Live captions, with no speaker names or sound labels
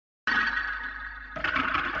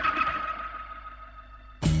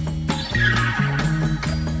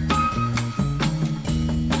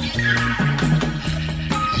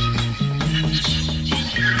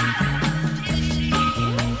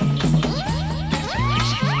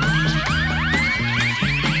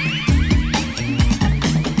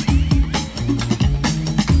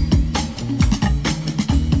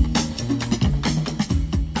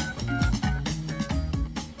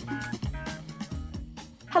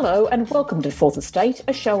Hello and welcome to Fourth Estate,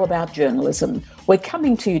 a show about journalism. We're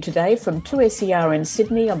coming to you today from 2SER in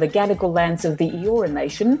Sydney on the Gadigal lands of the Eora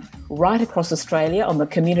Nation, right across Australia on the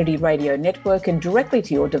Community Radio Network and directly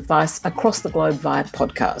to your device across the globe via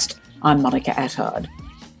podcast. I'm Monica Attard.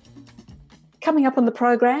 Coming up on the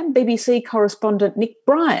program, BBC correspondent Nick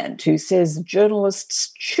Bryant, who says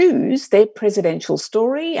journalists choose their presidential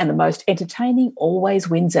story and the most entertaining always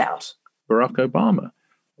wins out. Barack Obama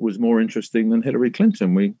was more interesting than Hillary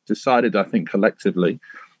Clinton. We decided, I think, collectively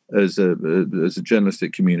as a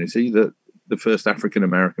journalistic community that the first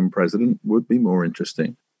African-American president would be more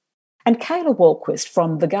interesting. And Kayla Walquist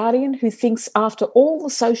from The Guardian, who thinks after all the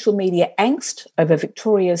social media angst over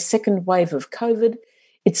Victoria's second wave of COVID,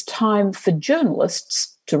 it's time for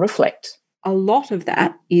journalists to reflect. A lot of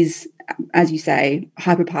that is, as you say,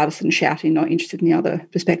 hyper-partisan shouting, not interested in the other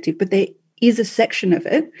perspective, but there is a section of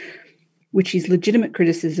it which is legitimate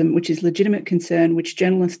criticism, which is legitimate concern, which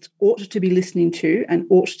journalists ought to be listening to and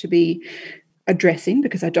ought to be addressing,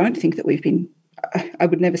 because I don't think that I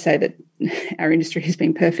would never say that our industry has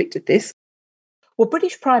been perfect at this. Well,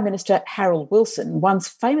 British Prime Minister Harold Wilson once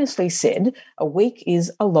famously said, "A week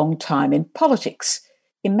is a long time in politics."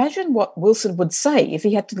 Imagine what Wilson would say if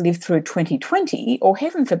he had to live through 2020 or,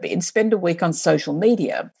 heaven forbid, spend a week on social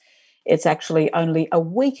media. It's actually only a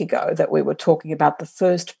week ago that we were talking about the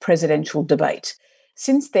first presidential debate.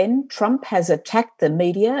 Since then, Trump has attacked the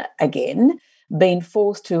media again, been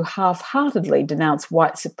forced to half-heartedly denounce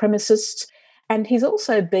white supremacists, and he's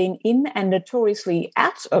also been in and notoriously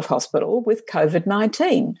out of hospital with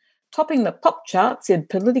COVID-19, topping the pop charts in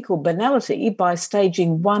political banality by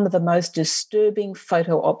staging one of the most disturbing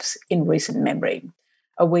photo ops in recent memory.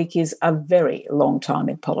 A week is a very long time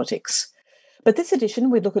in politics. But this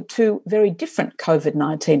edition, we look at two very different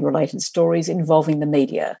COVID-19 related stories involving the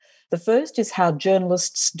media. The first is how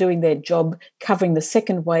journalists doing their job covering the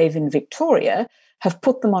second wave in Victoria have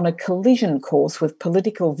put them on a collision course with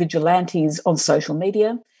political vigilantes on social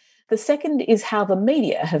media. The second is how the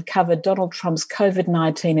media have covered Donald Trump's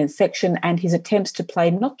COVID-19 infection and his attempts to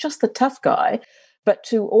play not just the tough guy, but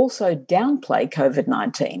to also downplay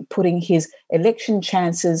COVID-19, putting his election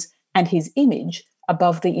chances and his image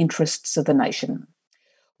above the interests of the nation.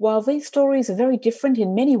 While these stories are very different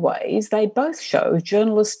in many ways, they both show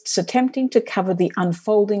journalists attempting to cover the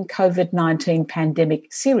unfolding COVID-19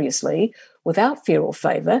 pandemic seriously, without fear or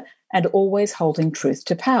favour, and always holding truth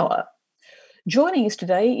to power. Joining us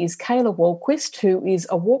today is Kayla Walquist, who is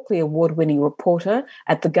a Walkley Award-winning reporter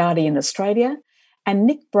at The Guardian Australia, and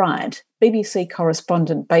Nick Bryant, BBC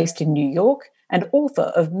correspondent based in New York, and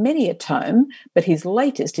author of many a tome, but his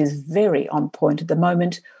latest is very on point at the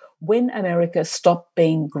moment, When America Stopped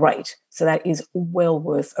Being Great. So that is well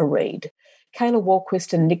worth a read. Kayla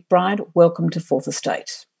Walquist and Nick Bryant, welcome to Fourth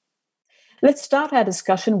Estate. Let's start our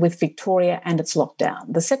discussion with Victoria and its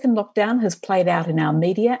lockdown. The second lockdown has played out in our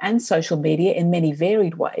media and social media in many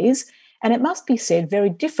varied ways, and it must be said very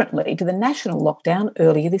differently to the national lockdown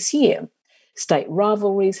earlier this year. State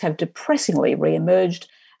rivalries have depressingly re-emerged,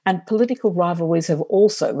 and political rivalries have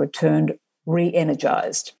also returned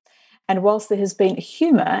re-energised. And whilst there has been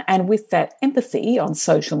humour and with that empathy on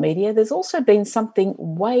social media, there's also been something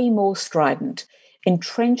way more strident,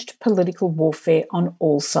 entrenched political warfare on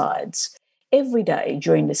all sides. Every day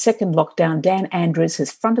during the second lockdown, Dan Andrews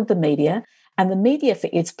has fronted the media, and the media for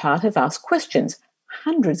its part have asked questions,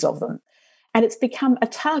 hundreds of them. And it's become a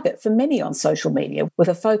target for many on social media, with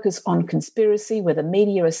a focus on conspiracy, where the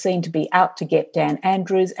media are seen to be out to get Dan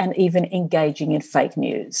Andrews and even engaging in fake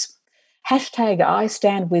news. Hashtag I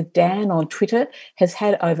Stand With Dan on Twitter has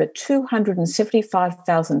had over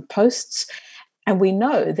 275,000 posts, and we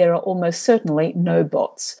know there are almost certainly no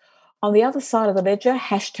bots. On the other side of the ledger,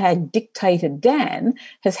 hashtag Dictator Dan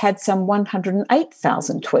has had some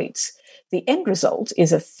 108,000 tweets. The end result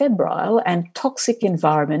is a febrile and toxic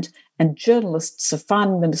environment, and journalists are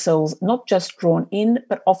finding themselves not just drawn in,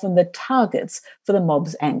 but often the targets for the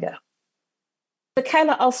mob's anger. So,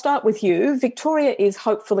 Kayla, I'll start with you. Victoria is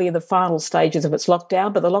hopefully in the final stages of its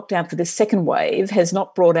lockdown, but the lockdown for this second wave has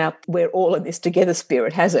not brought out we're all in this together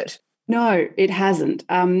spirit, has it? No, it hasn't.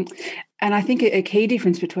 And I think a key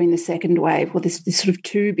difference between the second wave, well, there's sort of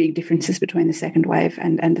two big differences between the second wave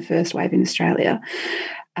and the first wave in Australia.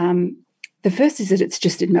 The first is that it's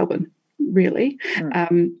just in Melbourne, really.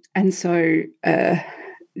 And so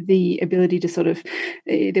the ability to sort of,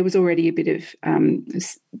 there was already a bit of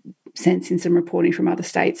sense in some reporting from other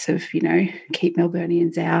states of, keep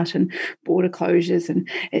Melburnians out and border closures and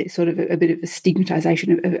sort of a bit of a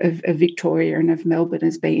stigmatisation of Victoria and of Melbourne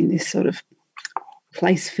as being this sort of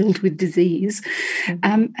place filled with disease.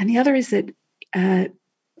 And the other is that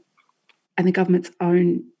and the government's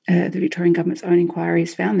own, the Victorian government's own inquiry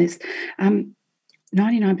has found this,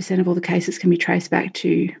 99% of all the cases can be traced back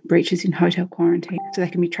to breaches in hotel quarantine. So they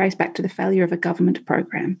can be traced back to the failure of a government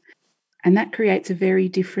program. And that creates a very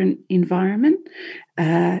different environment.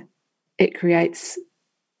 It creates,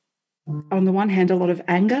 on the one hand, a lot of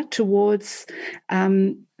anger towards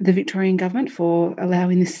the Victorian government for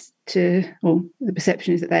allowing this to, well, the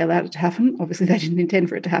perception is that they allowed it to happen. Obviously, they didn't intend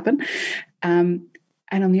for it to happen. And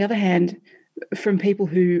on the other hand, from people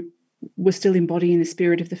who were still embodying the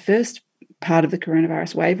spirit of the first part of the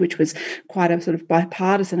coronavirus wave, which was quite a sort of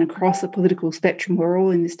bipartisan across the political spectrum. We're all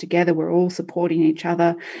in this together. We're all supporting each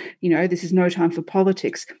other. You know, this is no time for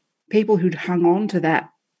politics. People who'd hung on to that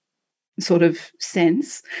sort of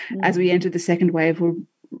sense as we entered the second wave were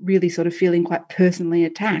really sort of feeling quite personally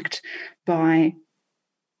attacked by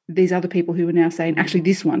these other people who were now saying, actually,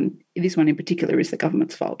 this one in particular is the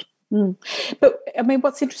government's fault. But, I mean,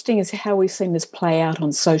 what's interesting is how we've seen this play out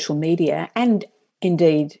on social media and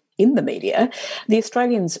indeed in the media. The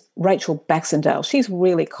Australian's Rachel Baxendale, she's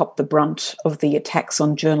really copped the brunt of the attacks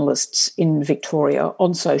on journalists in Victoria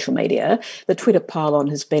on social media. The Twitter pile-on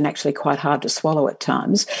has been actually quite hard to swallow at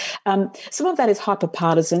times. Some of that is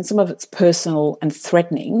hyper-partisan, some of it's personal and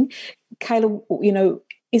threatening. Kayla, you know,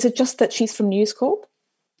 is it just that she's from News Corp?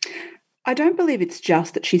 I don't believe it's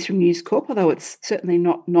just that she's from News Corp, although it's certainly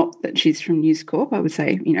not that she's from News Corp. I would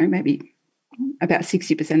say, you know, maybe about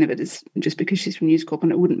 60% of it is just because she's from News Corp,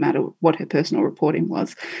 and it wouldn't matter what her personal reporting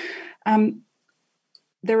was.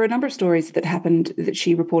 There were a number of stories that happened that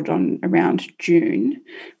she reported on around June,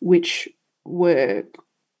 which were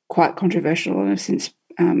quite controversial and have since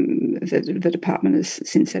the department has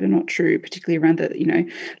since said are not true, particularly around the, you know,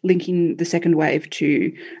 linking the second wave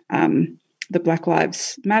to the Black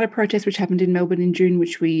Lives Matter protest, which happened in Melbourne in June,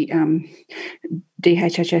 which we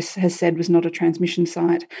DHHS has said was not a transmission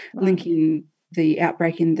site, linking the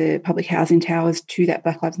outbreak in the public housing towers to that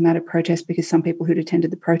Black Lives Matter protest, because some people who'd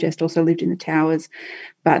attended the protest also lived in the towers.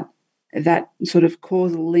 But that sort of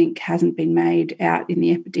causal link hasn't been made out in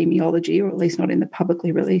the epidemiology, or at least not in the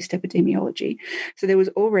publicly released epidemiology. So there was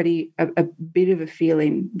already a bit of a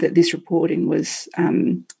feeling that this reporting was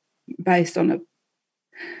based on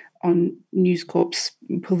News Corp's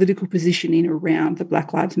political positioning around the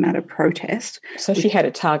Black Lives Matter protest. So she had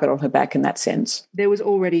a target on her back in that sense. There was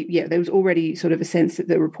already sort of a sense that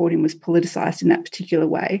the reporting was politicised in that particular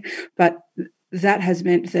way. But that has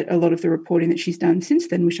meant that a lot of the reporting that she's done since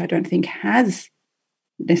then, which I don't think has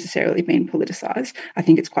necessarily been politicised, I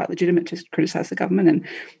think it's quite legitimate to criticise the government. And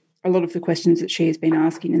a lot of the questions that she has been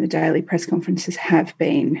asking in the daily press conferences have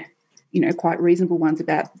been, you know, quite reasonable ones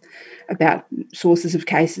about sources of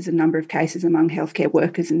cases and number of cases among healthcare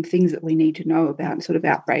workers and things that we need to know about sort of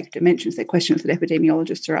outbreak dimensions. They're questions that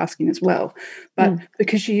epidemiologists are asking as well. But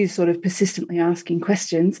because she is sort of persistently asking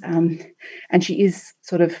questions, and she is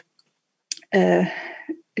sort of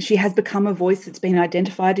she has become a voice that's been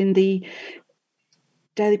identified in the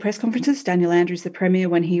daily press conferences. Daniel Andrews, the Premier,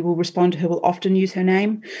 when he will respond to her, will often use her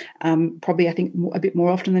name, probably I think a bit more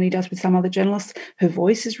often than he does with some other journalists. Her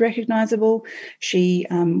voice is recognisable. She,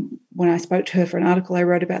 when I spoke to her for an article I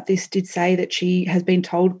wrote about this, did say that she has been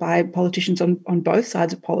told by politicians on both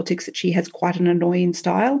sides of politics that she has quite an annoying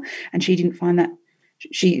style, and she didn't find that.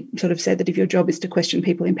 She sort of said that if your job is to question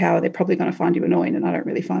people in power, they're probably going to find you annoying, and I don't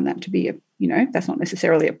really find that to be that's not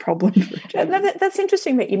necessarily a problem. That's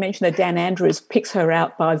interesting that you mentioned that Dan Andrews picks her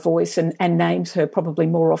out by voice and names her probably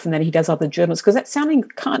more often than he does other journalists, because that's sounding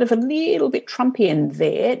kind of a little bit Trumpian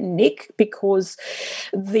there, Nick, because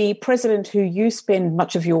the president who you spend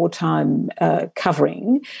much of your time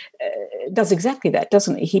covering does exactly that,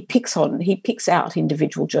 doesn't he? He picks out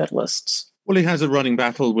individual journalists. Well, he has a running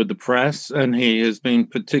battle with the press, and he has been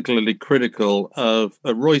particularly critical of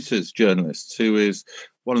a Reuters journalist who is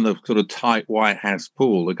one of the sort of tight White House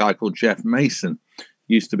pool, a guy called Jeff Mason,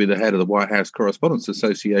 used to be the head of the White House Correspondents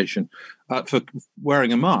Association, for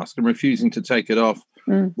wearing a mask and refusing to take it off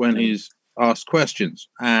when he's asked questions.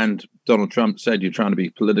 And Donald Trump said, you're trying to be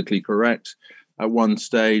politically correct. At one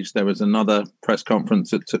stage, there was another press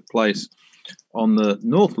conference that took place on the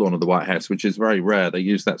North Lawn of the White House, which is very rare. They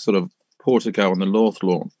use that sort of portico on the North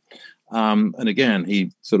Lawn. And again,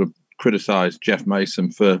 he sort of criticized Jeff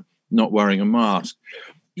Mason for not wearing a mask.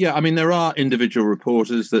 Yeah, I mean, there are individual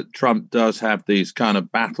reporters that Trump does have these kind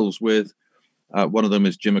of battles with. One of them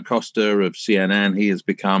is Jim Acosta of CNN. He has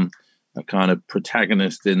become a kind of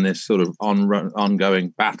protagonist in this sort of ongoing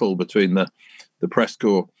battle between the press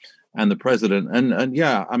corps and the president. And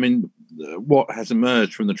yeah, I mean, what has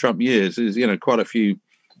emerged from the Trump years is, quite a few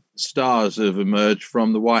stars have emerged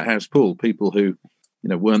from the White House pool, people who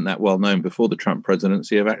weren't that well known before the Trump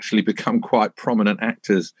presidency have actually become quite prominent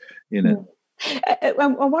actors in it.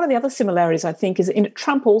 One of the other similarities, I think, is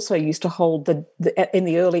Trump also used to hold in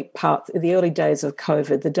the early days of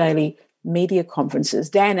COVID, the daily media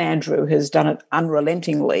conferences. Dan Andrew has done it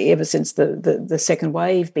unrelentingly ever since the second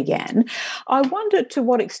wave began. I wonder to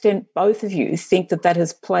what extent both of you think that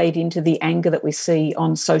has played into the anger that we see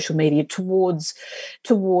on social media towards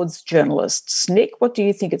journalists. Nick, what do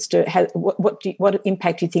you think what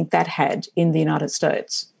impact do you think that had in the United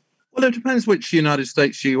States? Well, it depends which United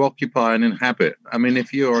States you occupy and inhabit. I mean,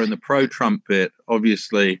 if you're in the pro-Trump bit,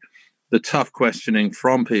 obviously the tough questioning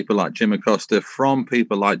from people like Jim Acosta, from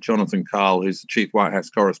people like Jonathan Karl, who's the chief White House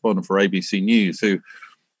correspondent for ABC News, who,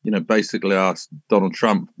 basically asked Donald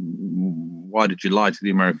Trump, why did you lie to the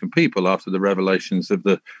American people after the revelations of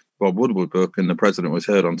the Bob Woodward book? And the president was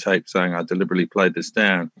heard on tape saying, I deliberately played this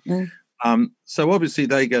down. So obviously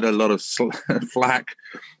they get a lot of flack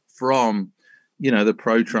from the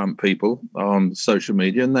pro-Trump people on social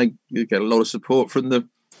media, and they get a lot of support from the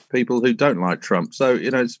people who don't like Trump. So,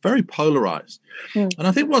 it's very polarized. And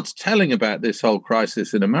I think what's telling about this whole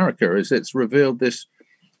crisis in America is it's revealed this,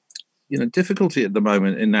 difficulty at the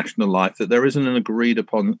moment in national life, that there isn't an agreed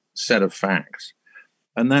upon set of facts.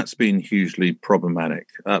 And that's been hugely problematic.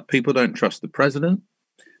 People don't trust the president,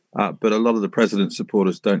 but a lot of the president's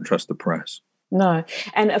supporters don't trust the press. No.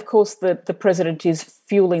 And of course, the president is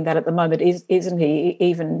fueling that at the moment, isn't he?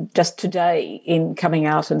 Even just today in coming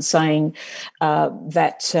out and saying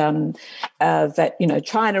that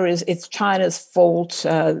China it's China's fault.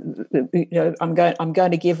 I'm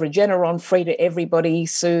going to give Regeneron free to everybody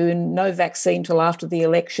soon. No vaccine till after the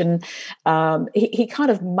election. He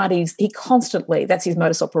kind of muddies. He constantly, that's his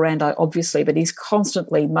modus operandi, obviously, but he's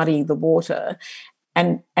constantly muddying the water.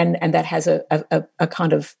 And that has a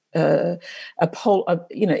kind of an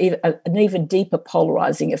even deeper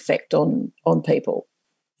polarizing effect on people.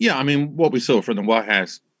 Yeah, I mean, what we saw from the White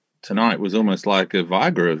House tonight was almost like a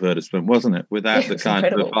Viagra advertisement, wasn't it? Without the kind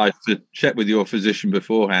of advice to check with your physician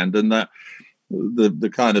beforehand, and that the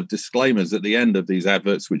kind of disclaimers at the end of these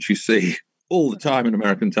adverts, which you see all the time in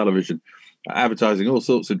American television, advertising all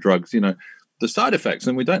sorts of drugs, the side effects,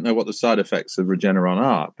 and we don't know what the side effects of Regeneron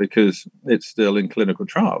are because it's still in clinical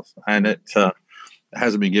trials and it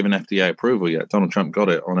hasn't been given FDA approval yet. Donald Trump got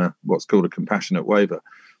it on what's called a compassionate waiver.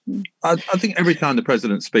 I think every time the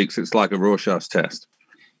president speaks, it's like a Rorschach's test,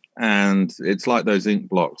 and it's like those ink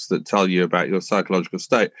blocks that tell you about your psychological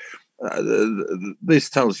state. This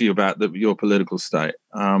tells you about your political state.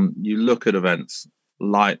 You look at events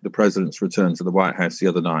like the president's return to the White House the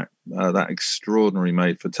other night, that extraordinary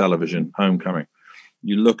made-for-television homecoming.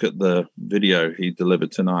 You look at the video he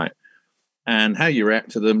delivered tonight, and how you react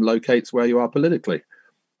to them locates where you are politically.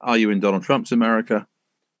 Are you in Donald Trump's America,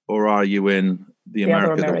 or are you in the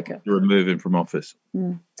America that remove him from office?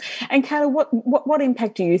 And Kayla, what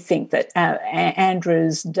impact do you think that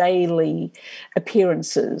Andrew's daily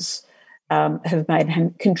appearances have made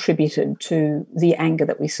and contributed to the anger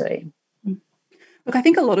that we see? Look, I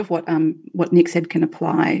think a lot of what Nick said can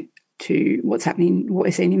apply to what's happening, what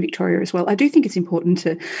we're seeing in Victoria as well. I do think it's important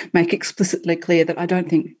to make explicitly clear that I don't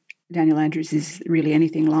think Daniel Andrews is really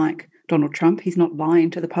anything like Donald Trump. He's not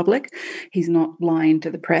lying to the public. He's not lying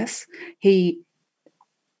to the press. He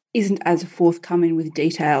isn't as forthcoming with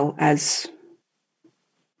detail as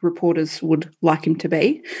reporters would like him to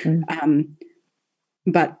be.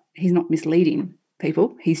 But he's not misleading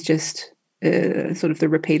people. He's just sort of the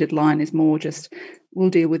repeated line is more just, we'll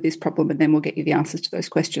deal with this problem and then we'll get you the answers to those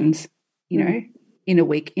questions, in a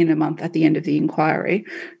week, in a month, at the end of the inquiry,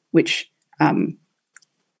 which,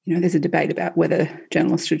 there's a debate about whether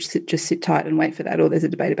journalists should just sit tight and wait for that, or there's a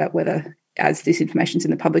debate about whether, as this information's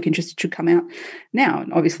in the public interest, it should come out now.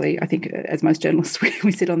 And obviously, I think as most journalists,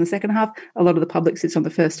 we sit on the second half. A lot of the public sits on the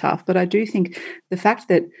first half. But I do think the fact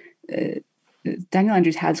that Daniel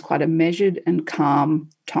Andrews has quite a measured and calm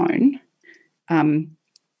tone,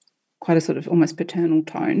 quite a sort of almost paternal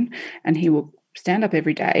tone, and he will stand up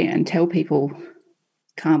every day and tell people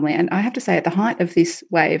calmly. And I have to say, at the height of this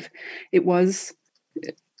wave, it was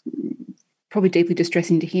probably deeply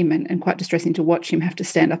distressing to him and quite distressing to watch him have to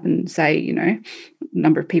stand up and say, a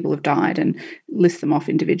number of people have died and list them off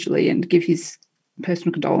individually and give his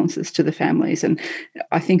personal condolences to the families. And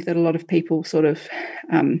I think that a lot of people sort of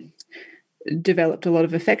developed a lot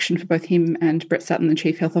of affection for both him and Brett Sutton, the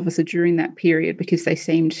Chief Health Officer, during that period, because they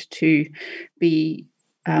seemed to be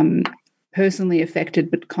personally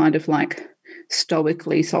affected but kind of like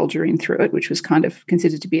stoically soldiering through it, which was kind of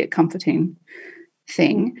considered to be a comforting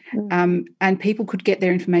thing. And people could get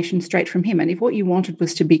their information straight from him. And if what you wanted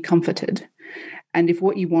was to be comforted And if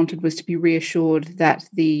what you wanted was to be reassured that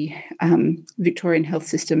the Victorian health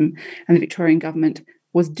system and the Victorian government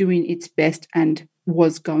was doing its best and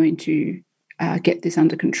was going to get this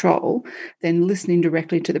under control, then listening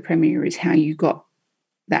directly to the Premier is how you got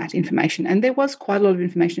that information. And there was quite a lot of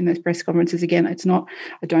information in those press conferences. Again, I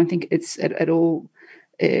don't think it's at all...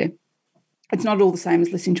 it's not at all the same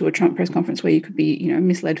as listening to a Trump press conference where you could be,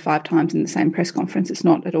 misled 5 times in the same press conference. It's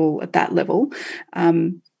not at all at that level.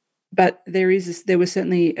 But there was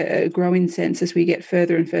certainly a growing sense as we get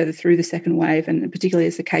further and further through the second wave, and particularly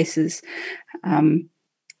as the cases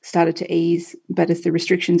started to ease, but as the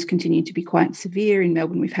restrictions continued to be quite severe in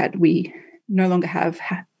Melbourne, we no longer have,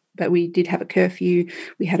 but we did have a curfew.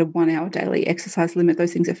 We had a 1-hour daily exercise limit.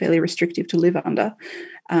 Those things are fairly restrictive to live under.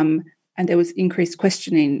 And there was increased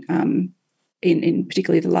questioning in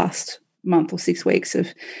particularly the last month or 6 weeks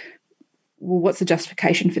of, well, what's the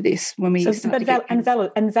justification for this? When we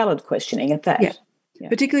valid questioning at that. Yeah.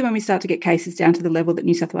 Particularly when we start to get cases down to the level that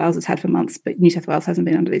New South Wales has had for months, but New South Wales hasn't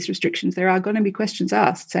been under these restrictions. There are going to be questions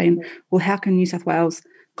asked saying, well, how can New South Wales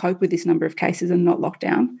cope with this number of cases and not lock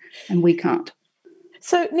down? And we can't.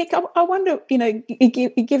 So, Nick, I wonder,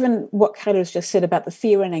 given what Kayla has just said about the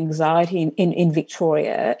fear and anxiety in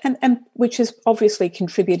Victoria, and which has obviously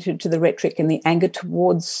contributed to the rhetoric and the anger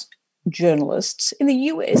towards journalists in the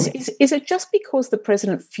US, is it just because the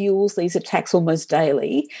president fuels these attacks almost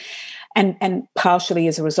daily, and partially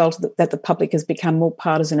as a result of that the public has become more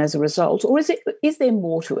partisan as a result, or is there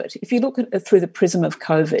more to it? If you look at it through the prism of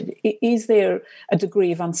COVID, is there a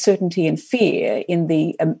degree of uncertainty and fear in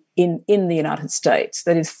the United States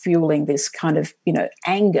that is fueling this kind of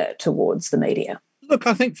anger towards the media? Look,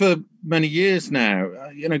 I think for many years now,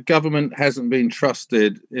 government hasn't been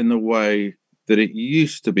trusted in the way that it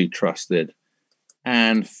used to be trusted,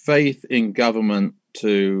 and faith in government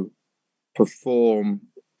to perform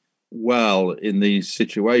well in these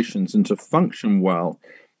situations and to function well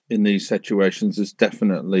in these situations has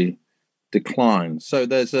definitely declined. So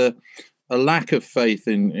there's a lack of faith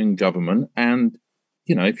in government, and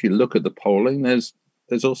if you look at the polling, there's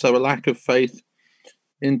also a lack of faith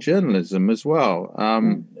in journalism as well.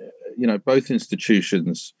 Both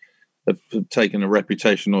institutions have taken a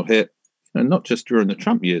reputational hit, and not just during the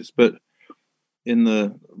Trump years, but in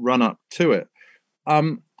the run-up to it.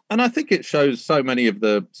 And I think it shows so many of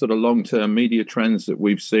the sort of long-term media trends that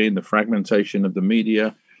we've seen, the fragmentation of the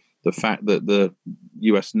media, the fact that the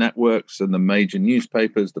US networks and the major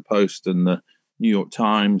newspapers, the Post and the New York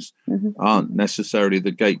Times, aren't necessarily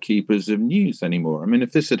the gatekeepers of news anymore. I mean,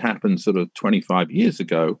 if this had happened sort of 25 years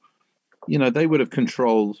ago, they would have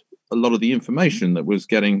controlled a lot of the information that was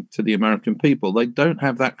getting to the American people. They don't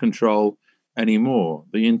have that control anymore.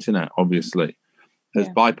 The internet, obviously, has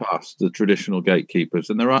bypassed the traditional gatekeepers,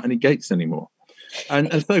 and there aren't any gates anymore.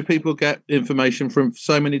 And so people get information from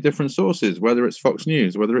so many different sources, whether it's Fox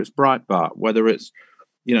News, whether it's Breitbart, whether it's,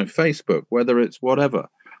 Facebook, whether it's whatever.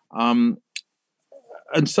 And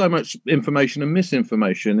so much information and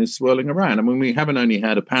misinformation is swirling around. I mean, we haven't only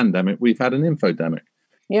had a pandemic, we've had an infodemic.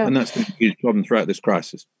 Yeah. And that's been a huge problem throughout this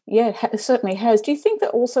crisis. Yeah, it certainly has. Do you think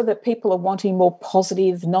that also that people are wanting more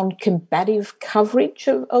positive, non-combative coverage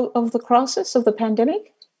of the crisis, of the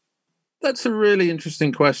pandemic? That's a really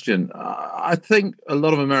interesting question. I think a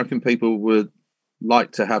lot of American people would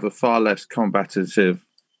like to have a far less combative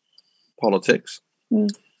politics. And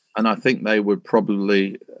I think they would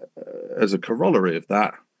probably, as a corollary of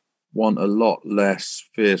that, want a lot less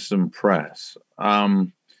fearsome press.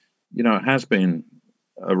 It has been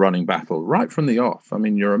a running battle right from the off. I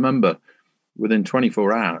mean, you remember within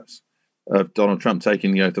 24 hours of Donald Trump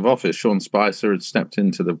taking the oath of office, Sean Spicer had stepped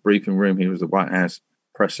into the briefing room. He was the White House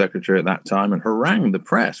press secretary at that time and harangued the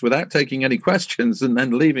press without taking any questions, and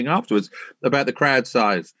then leaving afterwards about the crowd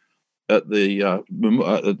size at the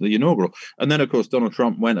inaugural. And then, of course, Donald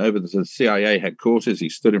Trump went over to the CIA headquarters. He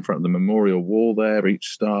stood in front of the memorial wall there, each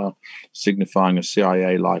star signifying a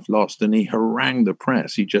CIA life lost, and he harangued the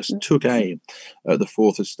press. He just took aim at the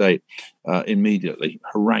Fourth Estate immediately,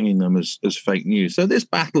 haranguing them as fake news. So this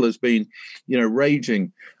battle has been,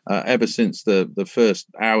 raging ever since the first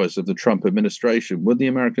hours of the Trump administration. Would the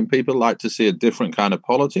American people like to see a different kind of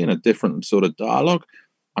polity and a different sort of dialogue?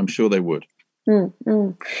 I'm sure they would.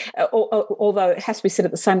 Although it has to be said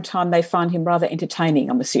at the same time, they find him rather entertaining,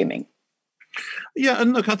 I'm assuming. Yeah,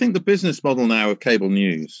 and look, I think the business model now of cable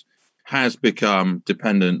news has become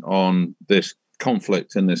dependent on this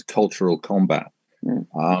conflict and this cultural combat.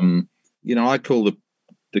 I call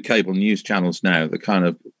the cable news channels now the kind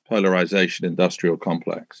of polarization industrial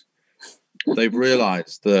complex. They've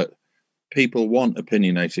realized that people want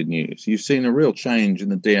opinionated news. You've seen a real change in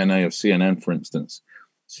the DNA of CNN, for instance.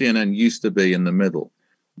 CNN used to be in the middle.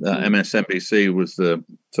 MSNBC was the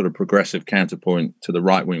sort of progressive counterpoint to the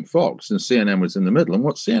right-wing Fox, and CNN was in the middle. And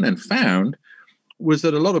what CNN found was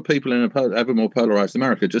that a lot of people in a ever more polarized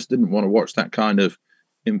America just didn't want to watch that kind of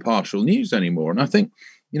impartial news anymore. And I think,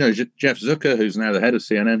 Jeff Zucker, who's now the head of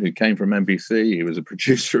CNN, who came from NBC, he was a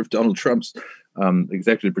producer of Donald Trump's,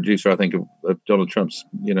 executive producer, I think, of Donald Trump's,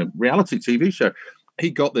 reality TV show. He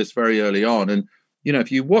got this very early on. And,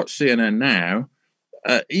 if you watch CNN now,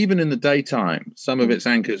 even in the daytime, some of its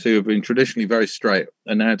anchors who have been traditionally very straight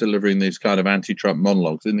are now delivering these kind of anti-Trump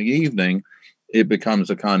monologues. In the evening, it becomes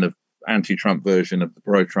a kind of anti-Trump version of the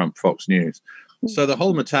pro-Trump Fox News. So the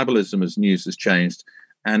whole metabolism of news has changed,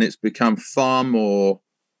 and it's become far more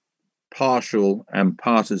partial and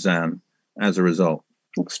partisan as a result.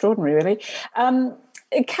 Extraordinary, really.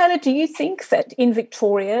 Kayla, do you think that in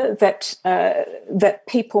Victoria that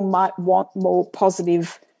people might want more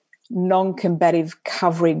positive, non-combative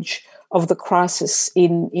coverage of the crisis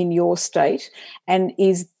in your state? And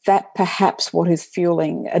is that perhaps what is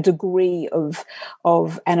fueling a degree of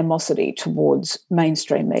animosity towards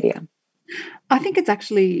mainstream media? I think it's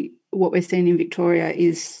actually what we're seeing in Victoria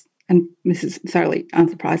is, and this is thoroughly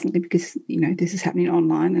unsurprisingly because, this is happening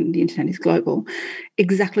online and the internet is global,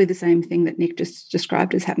 exactly the same thing that Nick just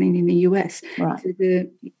described as happening in the US. Right. So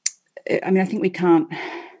I think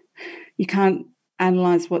you can't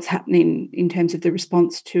analyse what's happening in terms of the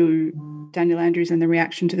response to Daniel Andrews and the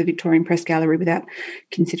reaction to the Victorian Press Gallery without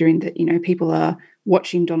considering that, people are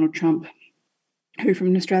watching Donald Trump, who from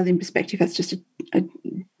an Australian perspective, that's just a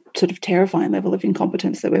sort of terrifying level of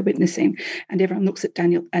incompetence that we're witnessing. And everyone looks at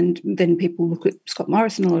Daniel, and then people look at Scott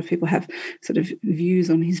Morrison. A lot of people have sort of views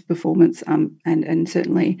on his performance, and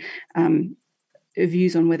certainly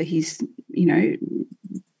views on whether he's,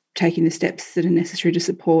 taking the steps that are necessary to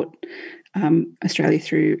support Australia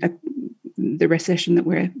through the recession that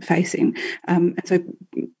we're facing. And so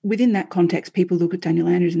within that context, people look at Daniel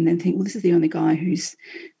Andrews and then think, well, this is the only guy who's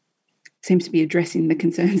seems to be addressing the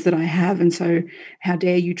concerns that I have. And so how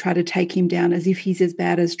dare you try to take him down as if he's as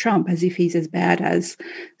bad as Trump, as if he's as bad as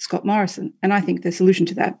Scott Morrison. And I think the solution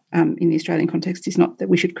to that in the Australian context is not that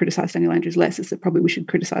we should criticise Daniel Andrews less, it's that probably we should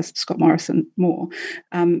criticise Scott Morrison more.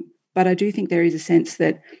 But I do think there is a sense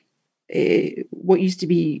that what used to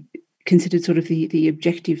be considered sort of the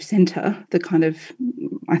objective centre, the kind of,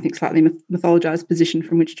 I think, slightly mythologised position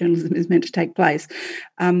from which journalism is meant to take place,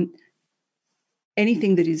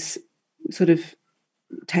 anything that is sort of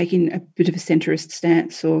taking a bit of a centrist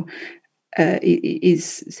stance or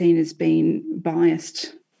is seen as being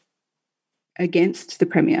biased against the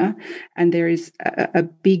Premier, and there is a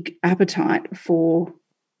big appetite for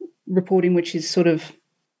reporting which is sort of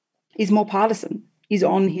is more partisan, is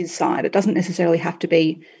on his side. It doesn't necessarily have to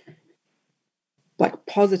be like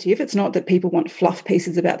positive. It's not that people want fluff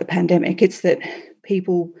pieces about the pandemic. It's that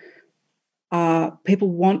people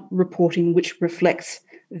want reporting which reflects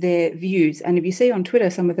their views. And if you see on Twitter,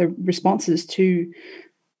 some of the responses to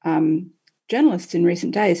journalists in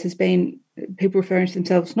recent days has been people referring to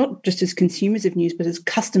themselves not just as consumers of news, but as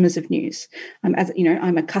customers of news.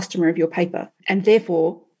 I'm a customer of your paper, and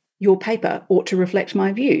therefore your paper ought to reflect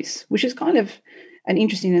my views, which is kind of an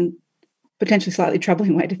interesting and potentially slightly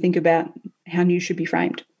troubling way to think about how news should be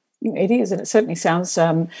framed. It is, and it certainly sounds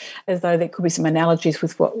as though there could be some analogies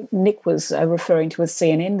with what Nick was referring to with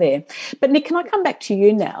CNN there. But Nick, can I come back to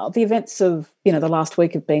you now? The events of the last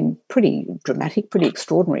week have been pretty dramatic, pretty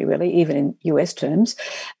extraordinary, really, even in US terms.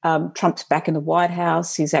 Trump's back in the White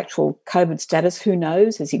House. His actual COVID status, who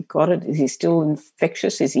knows? Has he got it? Is he still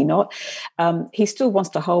infectious? Is he not? He still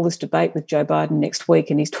wants to hold this debate with Joe Biden next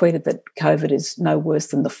week, and he's tweeted that COVID is no worse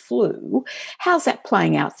than the flu. How's that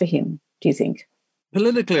playing out for him, do you think?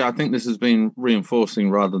 Politically, I think this has been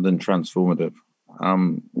reinforcing rather than transformative.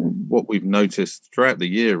 What we've noticed throughout the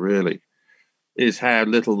year, really, is how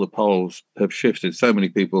little the polls have shifted. So many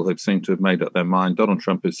people have seemed to have made up their mind. Donald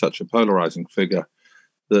Trump is such a polarizing figure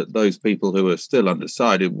that those people who are still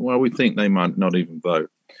undecided, well, we think they might not even vote.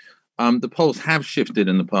 The polls have shifted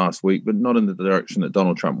in the past week, but not in the direction that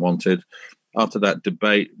Donald Trump wanted. After that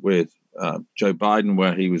debate with Joe Biden,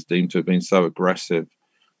 where he was deemed to have been so aggressive,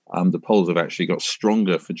 the polls have actually got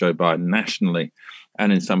stronger for Joe Biden nationally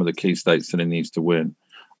and in some of the key states that he needs to win.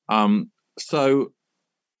 So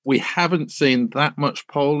we haven't seen that much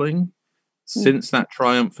polling since that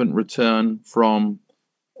triumphant return from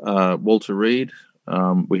Walter Reed.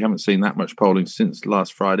 We haven't seen that much polling since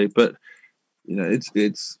last Friday, but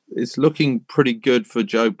it's looking pretty good for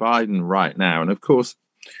Joe Biden right now. And of course,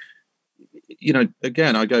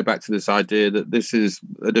 again, I go back to this idea that this is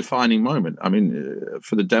a defining moment. I mean,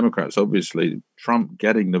 for the Democrats, obviously, Trump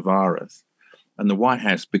getting the virus and the White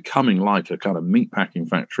House becoming like a kind of meatpacking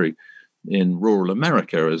factory in rural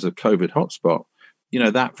America as a COVID hotspot,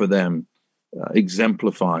 that for them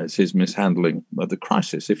exemplifies his mishandling of the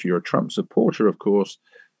crisis. If you're a Trump supporter, of course,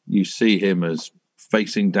 you see him as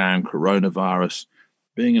facing down coronavirus,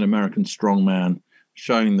 being an American strongman,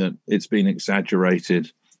 showing that it's been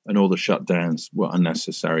exaggerated and all the shutdowns were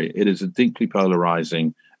unnecessary. It is a deeply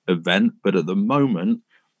polarizing event, but at the moment,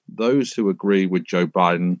 those who agree with Joe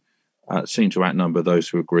Biden seem to outnumber those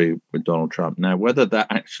who agree with Donald Trump. Now, whether that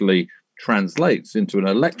actually translates into an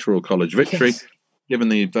electoral college victory, yes, given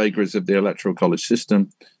the vagaries of the electoral college system,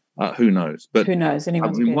 who knows? But who knows?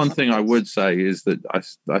 One thing I would say is that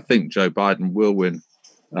I think Joe Biden will win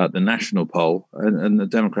the national poll, and the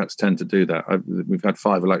Democrats tend to do that. We've had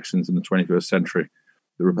 5 elections in the 21st century.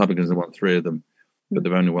 The Republicans have won 3 of them, but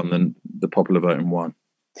they've only won the popular vote in 1.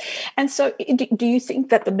 And so do you think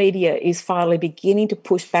that the media is finally beginning to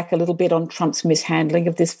push back a little bit on Trump's mishandling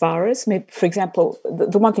of this virus? I mean, for example,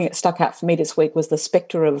 the one thing that stuck out for me this week was the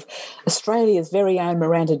spectre of Australia's very own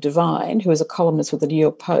Miranda Devine, who is a columnist with the New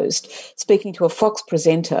York Post, speaking to a Fox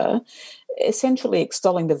presenter, essentially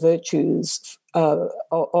extolling the virtues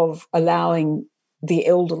of allowing the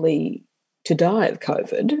elderly to die of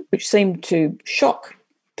COVID, which seemed to shock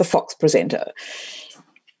the Fox presenter.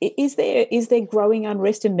 Is there growing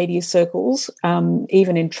unrest in media circles,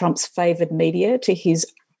 even in Trump's favoured media, to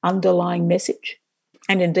his underlying message,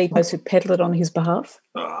 and indeed those who peddle it on his behalf?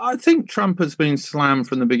 I think Trump has been slammed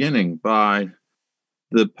from the beginning by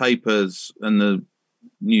the papers and the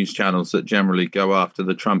news channels that generally go after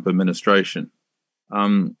the Trump administration.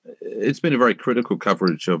 It's been a very critical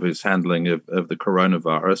coverage of his handling of the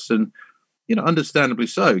coronavirus, and understandably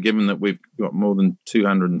so, given that we've got more than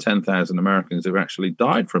 210,000 Americans who've actually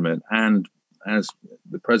died from it. And as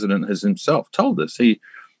the president has himself told us, he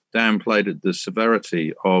downplayed the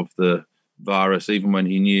severity of the virus, even when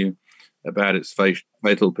he knew about its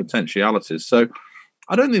fatal potentialities. So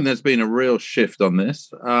I don't think there's been a real shift on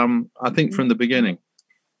this. I think from the beginning,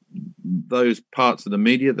 those parts of the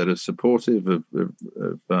media that are supportive have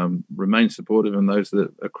remained supportive, and those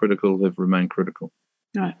that are critical have remained critical.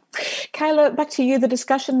 Right. Kayla, back to you. The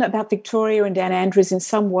discussion about Victoria and Dan Andrews in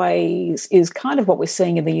some ways is kind of what we're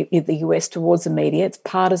seeing in the US towards the media. It's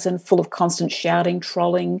partisan, full of constant shouting,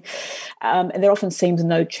 trolling, and there often seems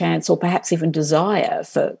no chance or perhaps even desire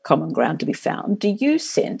for common ground to be found. Do you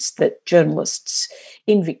sense that journalists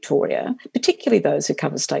in Victoria, particularly those who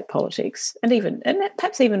cover state politics, and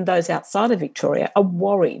perhaps even those outside of Victoria, are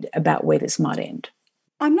worried about where this might end?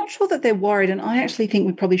 I'm not sure that they're worried, and I actually think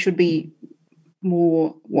we probably should be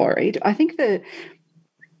more worried. I think the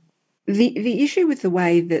issue with the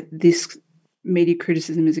way that this media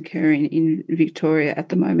criticism is occurring in Victoria at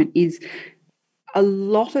the moment is a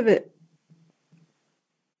lot of it.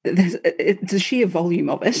 It's a sheer volume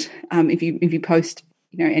of it. If you post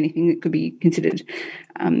anything that could be considered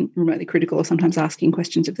remotely critical, or sometimes asking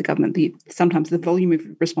questions of the government, sometimes the volume of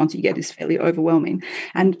response you get is fairly overwhelming,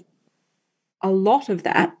 and a lot of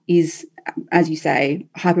that is, as you say,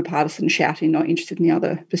 hyper-partisan shouting, not interested in the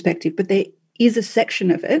other perspective. But there is a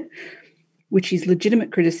section of it which is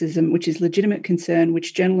legitimate criticism, which is legitimate concern,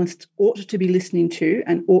 which journalists ought to be listening to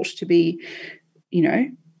and ought to be,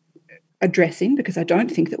 addressing, because I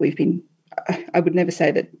don't think that I would never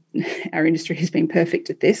say that our industry has been perfect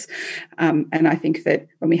at this. And I think that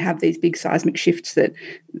when we have these big seismic shifts that,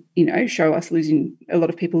 show us a lot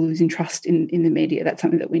of people losing trust in the media, that's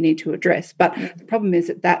something that we need to address. But the problem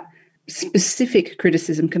is that specific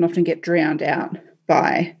criticism can often get drowned out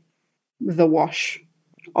by the wash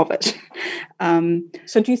of it.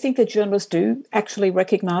 So do you think that journalists do actually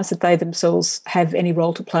recognise that they themselves have any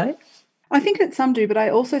role to play? I think that some do, but I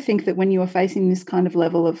also think that when you are facing this kind of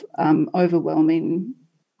level of overwhelming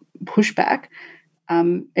pushback,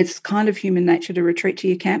 it's kind of human nature to retreat to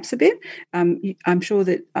your camps a bit. I'm sure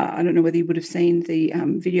that, I don't know whether you would have seen the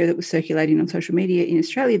video that was circulating on social media in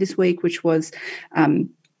Australia this week, which was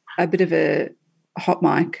a bit of a hot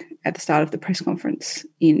mic at the start of the press conference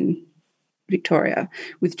in Victoria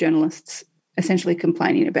with journalists essentially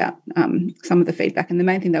complaining about some of the feedback. And the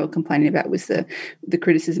main thing they were complaining about was the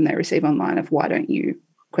criticism they receive online of, why don't you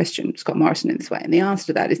question Scott Morrison in this way? And the answer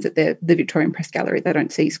to that is that they're the Victorian Press Gallery. They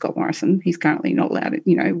don't see Scott Morrison. He's currently not allowed.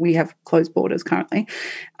 We have closed borders currently.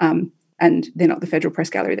 And they're not the Federal Press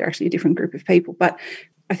Gallery. They're actually a different group of people. But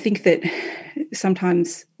I think that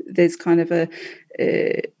sometimes there's kind of a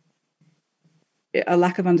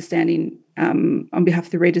lack of understanding on behalf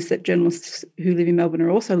of the readers that journalists who live in Melbourne are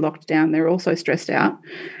also locked down. They're also stressed out.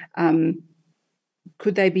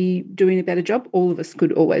 Could they be doing a better job? All of us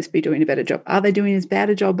could always be doing a better job. Are they doing as bad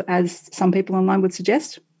a job as some people online would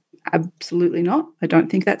suggest? Absolutely not. I don't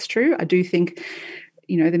think that's true. I do think,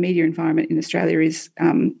 the media environment in Australia is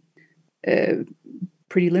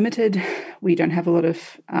pretty limited. We don't have a lot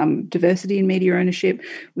of diversity in media ownership.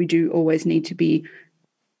 We do always need to be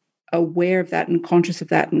aware of that and conscious of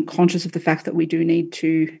the fact that we do need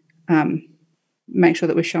to make sure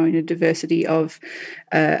that we're showing a diversity of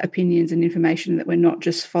opinions and information, that we're not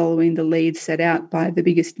just following the lead set out by the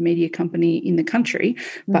biggest media company in the country.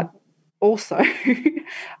 But also,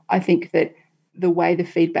 I think that the way the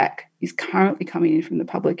feedback is currently coming in from the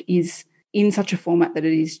public is in such a format that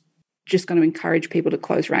it is just going to encourage people to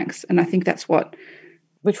close ranks. And I think that's what...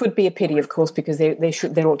 Which would be a pity, of course, because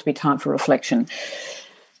there ought to be time for reflection.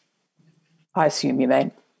 I assume you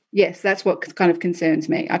mean. Yes, that's what kind of concerns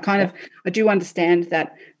me. I do understand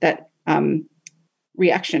that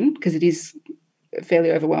reaction, because it is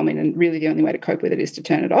fairly overwhelming, and really the only way to cope with it is to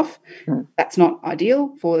turn it off. That's not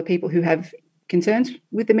ideal for the people who have concerns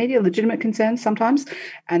with the media, legitimate concerns sometimes,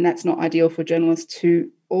 and that's not ideal for journalists who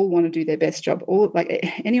all want to do their best job.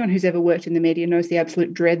 Anyone who's ever worked in the media knows the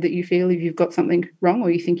absolute dread that you feel if you've got something wrong or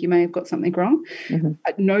you think you may have got something wrong.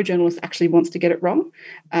 No journalist actually wants to get it wrong.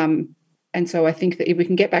 And so I think that if we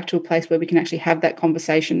can get back to a place where we can actually have that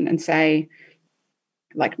conversation and say,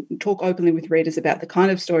 talk openly with readers about the kind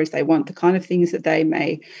of stories they want, the kind of things that they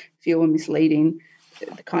may feel are misleading,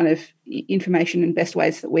 the kind of information and best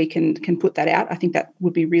ways that we can put that out, I think that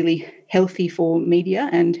would be really healthy for media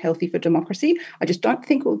and healthy for democracy. I just don't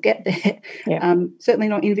think we'll get there, certainly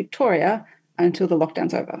not in Victoria, until the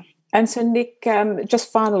lockdown's over. And so, Nick,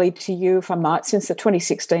 just finally to you, if I might, since the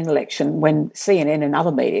 2016 election, when CNN and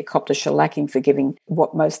other media copped a shellacking for giving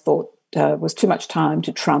what most thought was too much time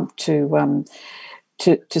to Trump to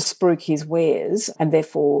spruik his wares, and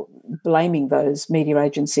therefore blaming those media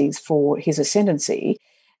agencies for his ascendancy,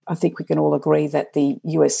 I think we can all agree that the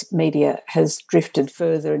US media has drifted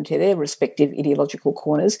further into their respective ideological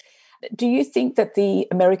corners. Do you think that the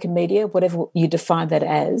American media, whatever you define that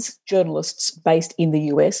as, journalists based in the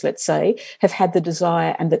US, let's say, have had the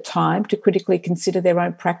desire and the time to critically consider their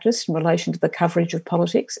own practice in relation to the coverage of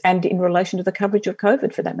politics and in relation to the coverage of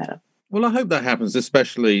COVID, for that matter? Well, I hope that happens,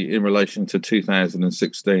 especially in relation to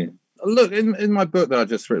 2016. Look, in my book that I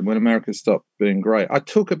just written, When America Stopped Being Great, I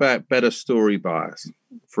talk about better story bias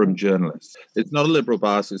from journalists. It's not a liberal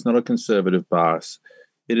bias. It's not a conservative bias.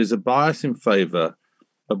 It is a bias in favour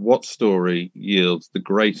of what story yields the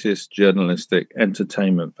greatest journalistic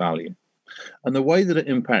entertainment value. And the way that it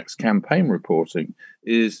impacts campaign reporting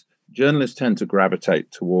is journalists tend to gravitate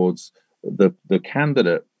towards the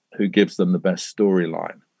candidate who gives them the best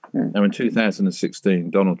storyline. Now, in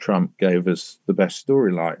 2016, Donald Trump gave us the best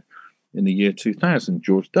storyline. In the year 2000,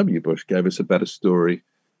 George W. Bush gave us a better story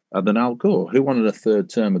than Al Gore, who wanted a third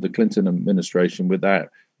term of the Clinton administration with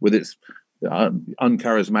its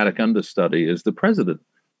uncharismatic understudy as the president.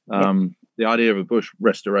 The idea of a Bush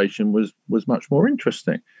restoration was much more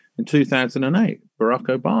interesting. In 2008, Barack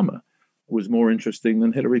Obama was more interesting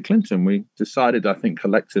than Hillary Clinton. We decided, I think,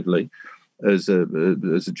 collectively, as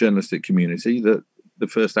a journalistic community, that the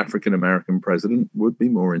first African-American president would be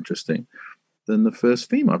more interesting than the first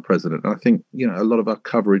female president. And I think, a lot of our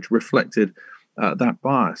coverage reflected that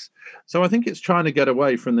bias. So I think it's trying to get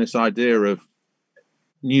away from this idea of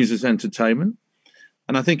news as entertainment.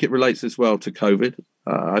 And I think it relates as well to COVID.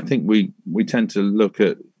 I think we tend to look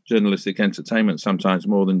at journalistic entertainment sometimes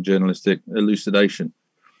more than journalistic elucidation.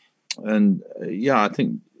 And I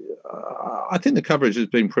think the coverage has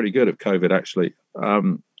been pretty good of COVID, actually.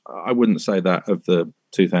 I wouldn't say that of the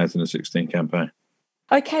 2016 campaign.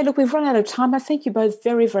 Okay, look, we've run out of time. I thank you both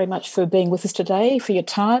very, very much for being with us today, for your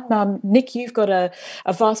time. Nick, you've got a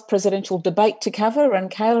vast presidential debate to cover, and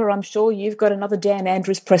Kayla, I'm sure you've got another Dan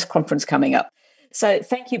Andrews press conference coming up. So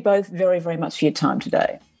thank you both very, very much for your time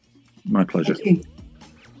today. My pleasure. Thank you.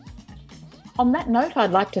 On that note,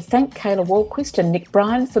 I'd like to thank Kayla Wahlquist and Nick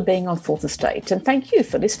Bryan for being on Fourth Estate, and thank you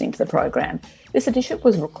for listening to the program. This edition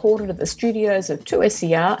was recorded at the studios of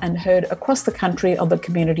 2SER and heard across the country on the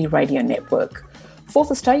Community Radio Network.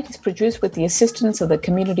 Fourth Estate is produced with the assistance of the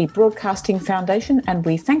Community Broadcasting Foundation, and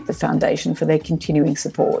we thank the Foundation for their continuing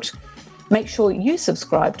support. Make sure you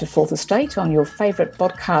subscribe to Fourth Estate on your favourite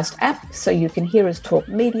podcast app so you can hear us talk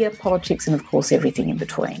media, politics, and of course everything in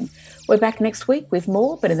between. We're back next week with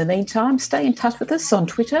more, but in the meantime, stay in touch with us on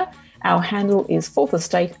Twitter. Our handle is Fourth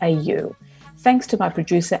Estate AU. Thanks to my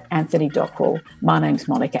producer, Anthony Dockrell. My name's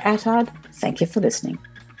Monica Attard. Thank you for listening.